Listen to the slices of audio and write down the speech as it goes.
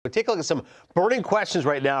Take a look at some burning questions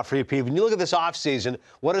right now for you, Peavy. When you look at this offseason,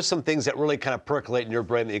 what are some things that really kind of percolate in your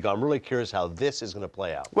brain that you go, I'm really curious how this is going to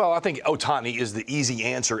play out? Well, I think Ohtani is the easy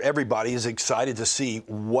answer. Everybody is excited to see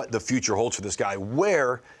what the future holds for this guy.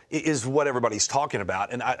 Where is what everybody's talking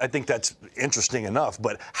about, and I think that's interesting enough.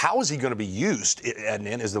 But how is he going to be used,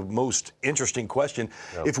 Adnan, is the most interesting question.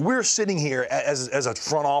 Yep. If we're sitting here as a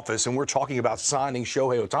front office and we're talking about signing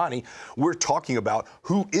Shohei Ohtani, we're talking about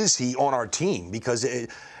who is he on our team, because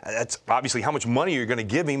that's obviously how much money you're going to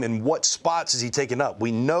give him and what spots is he taking up.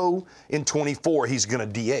 We know in 24 he's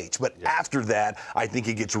going to DH, but after that, I think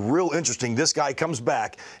it gets real interesting. This guy comes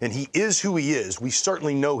back, and he is who he is. We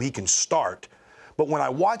certainly know he can start. But when I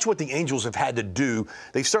watch what the Angels have had to do,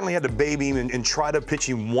 they've certainly had to baby him and try to pitch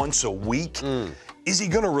him once a week. Is he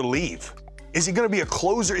going to relieve? Is he going to be a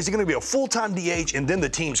closer? Is he going to be a full-time DH and then the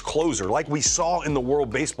team's closer, like we saw in the World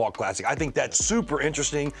Baseball Classic? I think that's super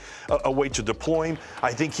interesting, a way to deploy him.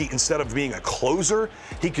 I think he, instead of being a closer,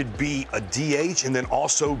 he could be a DH and then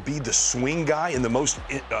also be the swing guy in the most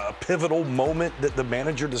pivotal moment that the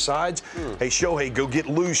manager decides. Hey, Shohei, go get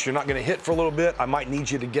loose. You're not going to hit for a little bit. I might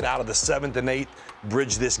need you to get out of the 7th and 8th,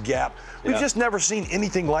 bridge this gap. We've just never seen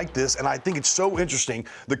anything like this, and I think it's so interesting,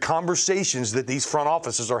 the conversations that these front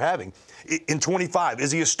offices are having. In 25,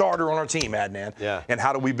 is he a starter on our team, Adnan? Yeah. And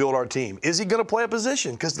how do we build our team? Is he going to play a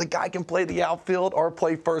position? Because the guy can play the outfield or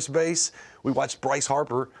play first base. We watched Bryce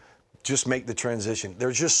Harper just make the transition.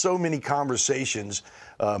 There's just so many conversations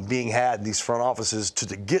being had in these front offices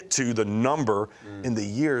to get to the number in the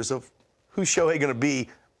years of who's Shohei going to be,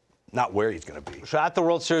 not where he's going to be. So at the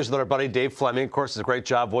World Series with our buddy Dave Fleming, of course, does a great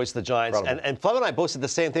job, voice of the Giants. And Fleming and I both said the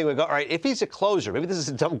same thing. We go, all right, if he's a closer, maybe this is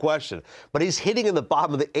a dumb question, but he's hitting in the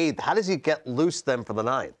bottom of the 8th. How does he get loose then for the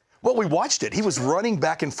 9th? Well, we watched it. He was running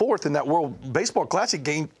back and forth in that World Baseball Classic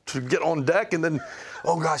game to get on deck and then,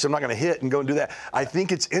 oh, gosh, I'm not going to hit and go and do that. I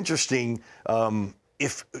think it's interesting.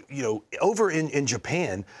 If, you know, over in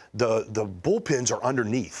Japan, the bullpens are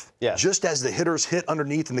underneath. Yeah. Just as the hitters hit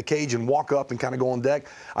underneath in the cage and walk up and kind of go on deck,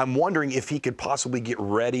 I'm wondering if he could possibly get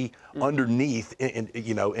ready underneath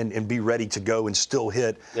and be ready to go and still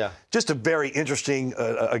hit. Yeah. Just a very interesting,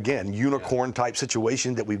 again, unicorn-type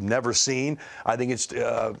situation that we've never seen. I think it's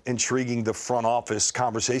intriguing, the front office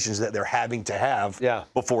conversations that they're having to have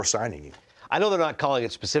before signing him. I know they're not calling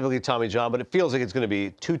it specifically Tommy John, but it feels like it's going to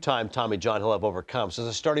be two-time Tommy John he'll have overcome. So as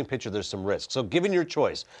a starting pitcher, there's some risk. So given your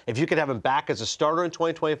choice, if you could have him back as a starter in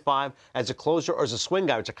 2025, as a closer, or as a swing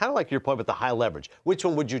guy, which I kind of like your point with the high leverage, which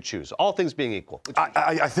one would you choose? All things being equal.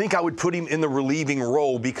 I think I would put him in the relieving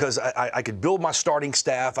role because I could build my starting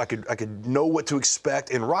staff. I could know what to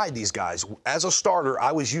expect and ride these guys. As a starter,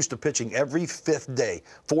 I was used to pitching every 5th day,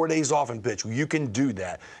 4 days off and pitch. You can do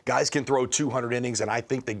that. Guys can throw 200 innings, and I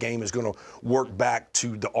think the game is going to work back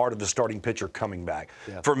to the art of the starting pitcher coming back.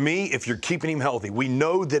 For me, if you're keeping him healthy, we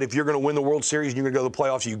know that if you're going to win the World Series and you're going to go to the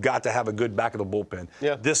playoffs, you've got to have a good back of the bullpen.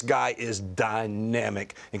 This guy is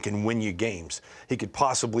dynamic and can win you games. He could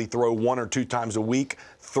possibly throw 1 or 2 times a week,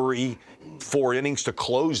 3, 4 innings to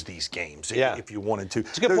close these games if you wanted to.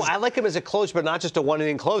 It's a good point. I like him as a closer, but not just a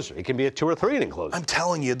 1-inning closer. He can be a 2 or 3 inning closer. I'm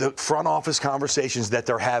telling you, the front office conversations that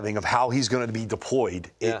they're having of how he's going to be deployed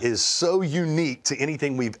is so unique to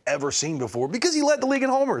anything we've ever seen before because he led the league in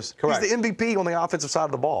homers. Correct. He's the MVP on the offensive side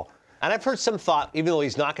of the ball. And I've heard some thought, even though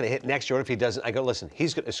he's not going to hit next year, what if he doesn't? I go, listen,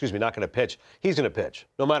 he's not going to pitch. He's going to pitch,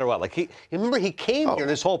 no matter what. Like remember he came here, and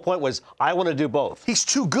his whole point was, I want to do both. He's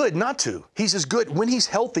too good not to. He's as good when he's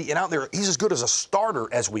healthy and out there. He's as good as a starter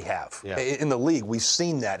as we have in the league. We've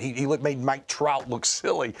seen that. He made Mike Trout look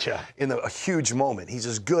silly in a huge moment. He's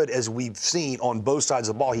as good as we've seen on both sides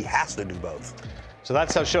of the ball. He has to do both. So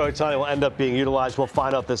that's how Shohei Ohtani will end up being utilized. We'll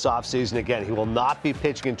find out this offseason. Again, he will not be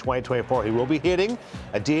pitching in 2024. He will be hitting.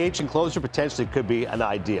 A DH and closer potentially could be an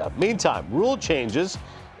idea. Meantime, rule changes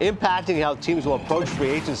impacting how teams will approach free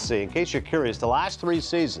agency. In case you're curious, the last 3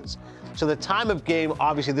 seasons. So the time of game,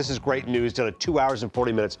 obviously this is great news, down to 2 hours and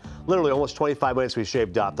 40 minutes. Literally almost 25 minutes we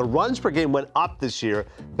shaved off. The runs per game went up this year,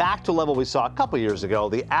 back to a level we saw a couple years ago.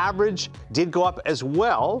 The average did go up as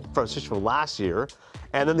well, from last year.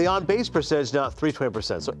 And then the on-base percentage now at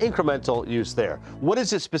 320%. So incremental use there. What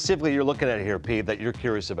is it specifically you're looking at here, Pete, that you're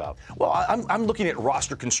curious about? Well, I'm looking at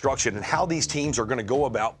roster construction and how these teams are going to go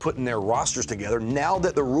about putting their rosters together now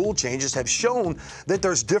that the rule changes have shown that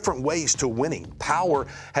there's different ways to winning. Power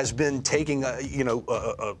has been taking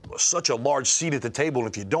such a large seat at the table. And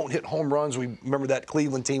if you don't hit home runs, we remember that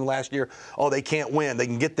Cleveland team last year, they can't win. They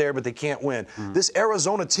can get there, but they can't win. This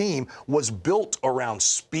Arizona team was built around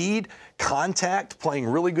speed, contact, playing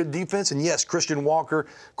playing really good defense. And yes, Christian Walker,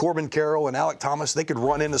 Corbin Carroll, and Alec Thomas, they could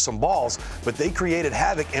run into some balls, but they created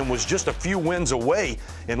havoc and was just a few wins away.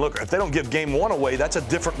 And look, if they don't give game one away, that's a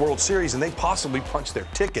different World Series, and they possibly punch their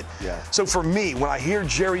ticket. Yeah. So for me, when I hear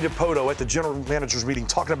Jerry Dipoto at the general manager's meeting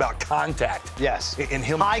talking about contact, yes, and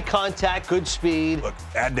him high contact, good speed. Look,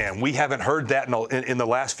 Adnan, we haven't heard that in the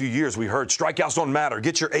last few years. We heard strikeouts don't matter.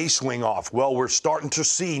 Get your A swing off. Well, we're starting to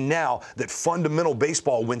see now that fundamental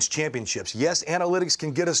baseball wins championships. Yes, analytics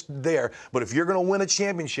can get us there, but if you're going to win a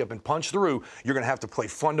championship and punch through, you're going to have to play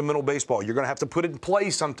fundamental baseball. You're going to have to put it in play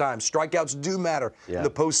sometimes. Strikeouts do matter in the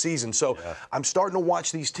postseason. So I'm starting to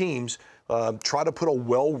watch these teams try to put a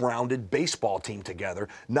well-rounded baseball team together,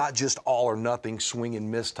 not just all or nothing swing and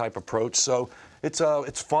miss type approach. So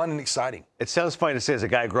it's fun and exciting. It sounds funny to say as a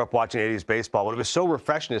guy who grew up watching 80s baseball, but it was so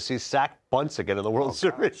refreshing to see sacked bunts again in the World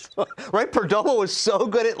Series. Right? Perdomo was so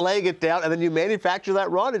good at laying it down, and then you manufacture that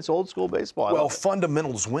run. It's old school baseball. Well,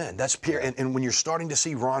 fundamentals win. That's pure. And when you're starting to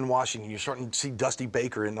see Ron Washington, you're starting to see Dusty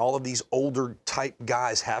Baker and all of these older type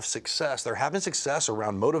guys have success. They're having success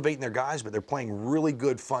around motivating their guys, but they're playing really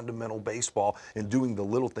good fundamental baseball and doing the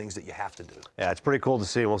little things that you have to do. Yeah, it's pretty cool to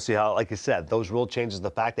see. We'll see how, like you said, those rule changes, the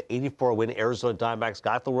fact that 84-win Arizona Diamondbacks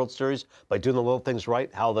got the World Series by doing the little things right,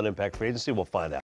 how that impact free agency, we'll find out.